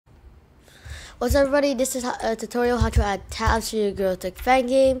What's up, everybody? This is a tutorial how to add tabs to your gtag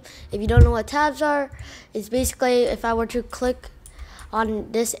fangame. If you don't know what tabs are, it's basically if I were to click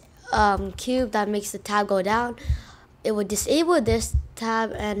on this cube that makes the tab go down, it would disable this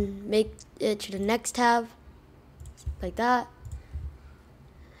tab and make it to the next tab, like that.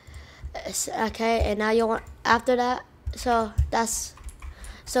 Okay, and now you want after that. So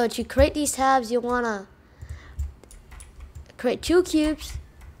to create these tabs, you wanna create two cubes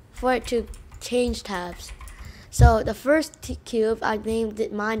for it to change tabs. So the first cube, I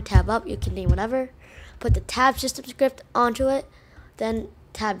named mine tab up. You can name whatever. Put the tab system script onto it. Then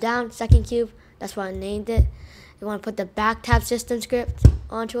tab down, second cube. That's what I named it. You want to put the back tab system script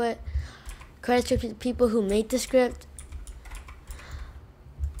onto it. Credits to the people who made the script.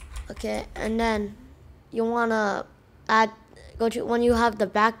 Okay, and then you want to when you have the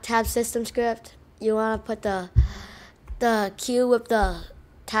back tab system script, you want to put the cube with the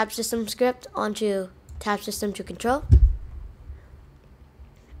tab system script onto tab system to control.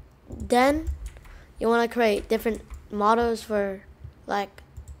 Then you want to create different models for like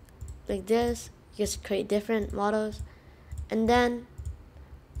this. You just create different models, and then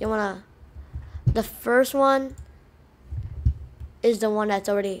you want the first one is the one that's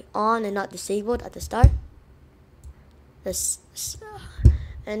already on and not disabled at the start.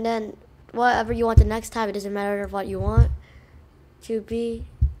 And then whatever you want the next tab, it doesn't matter what you want to be.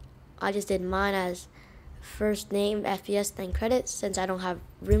 I just did mine as first name, FPS, then credits, since I don't have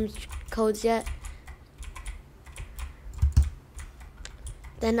room codes yet.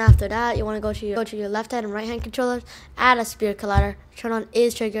 Then after that, you want to go to your left hand and right hand controllers, add a spear collider, turn on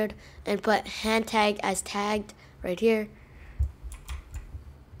is triggered, and put hand tag as tagged right here.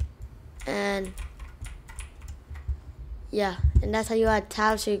 And yeah, and that's how you add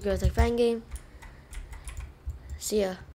tabs to your gtag fangame. See ya.